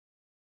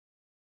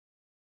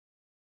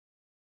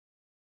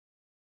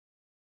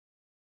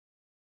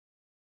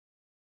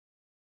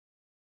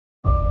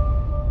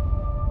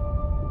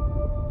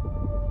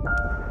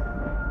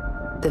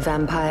The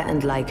Vampire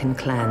and Lycan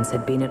clans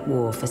had been at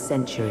war for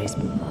centuries,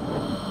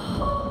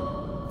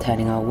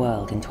 turning our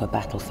world into a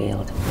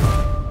battlefield.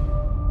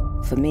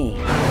 For me,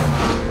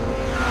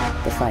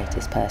 the fight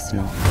is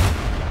personal.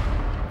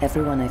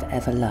 Everyone I've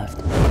ever loved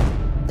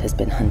has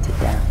been hunted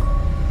down.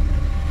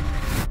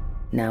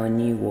 Now a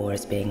new war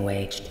is being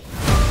waged.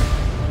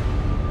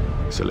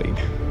 Selene,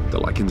 the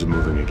Lycans are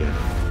moving again.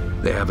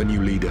 They have a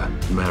new leader,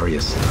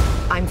 Marius.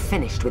 I'm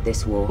finished with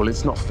this war. Well,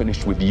 it's not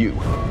finished with you.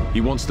 He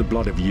wants the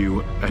blood of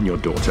you and your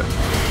daughter.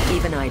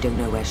 Even I don't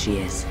know where she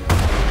is.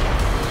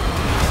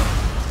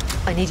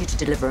 I need you to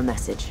deliver a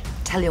message.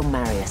 Tell your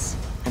Marius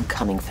I'm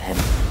coming for him.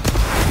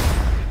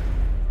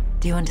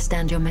 Do you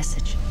understand your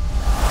message?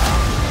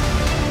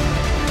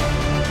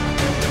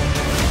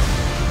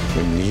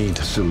 We need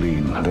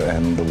Selene to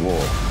end the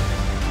war.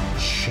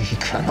 She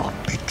cannot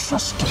be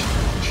trusted.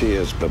 She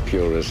is the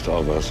purest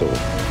of us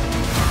all.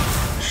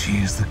 She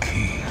is the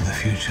key to the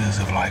futures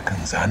of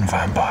Lycans and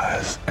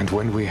Vampires. And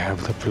when we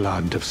have the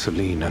blood of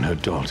Selene and her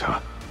daughter,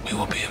 We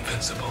will be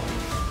invincible.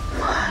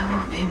 I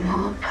will be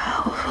more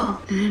powerful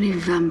than any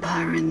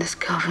vampire in this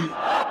coven.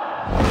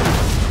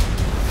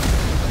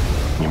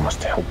 you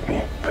must help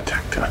me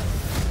protect her.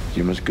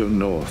 You must go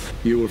north.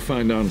 You will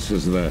find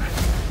answers there.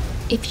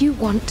 If you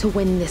want to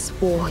win this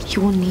war,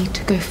 you will need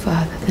to go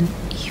further than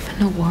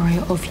even a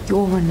warrior of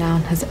your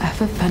renown has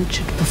ever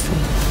ventured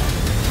before.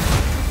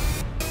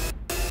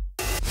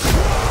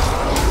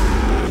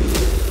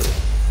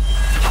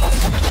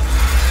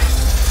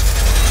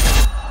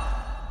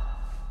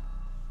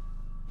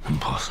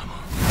 Impossible.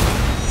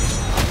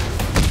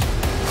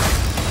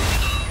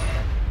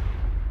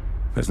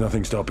 There's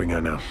nothing stopping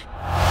her now.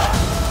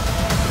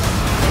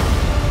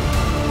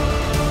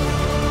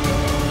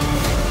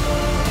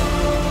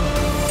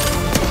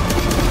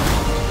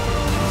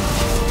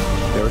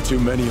 There are too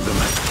many of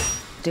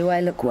them. Do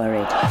I look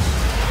worried?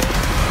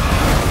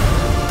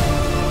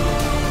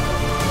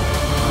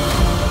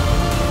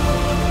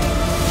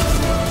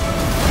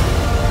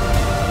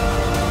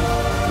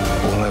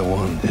 All I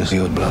want is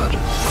your blood.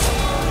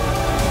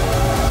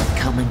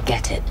 Come and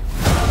get it.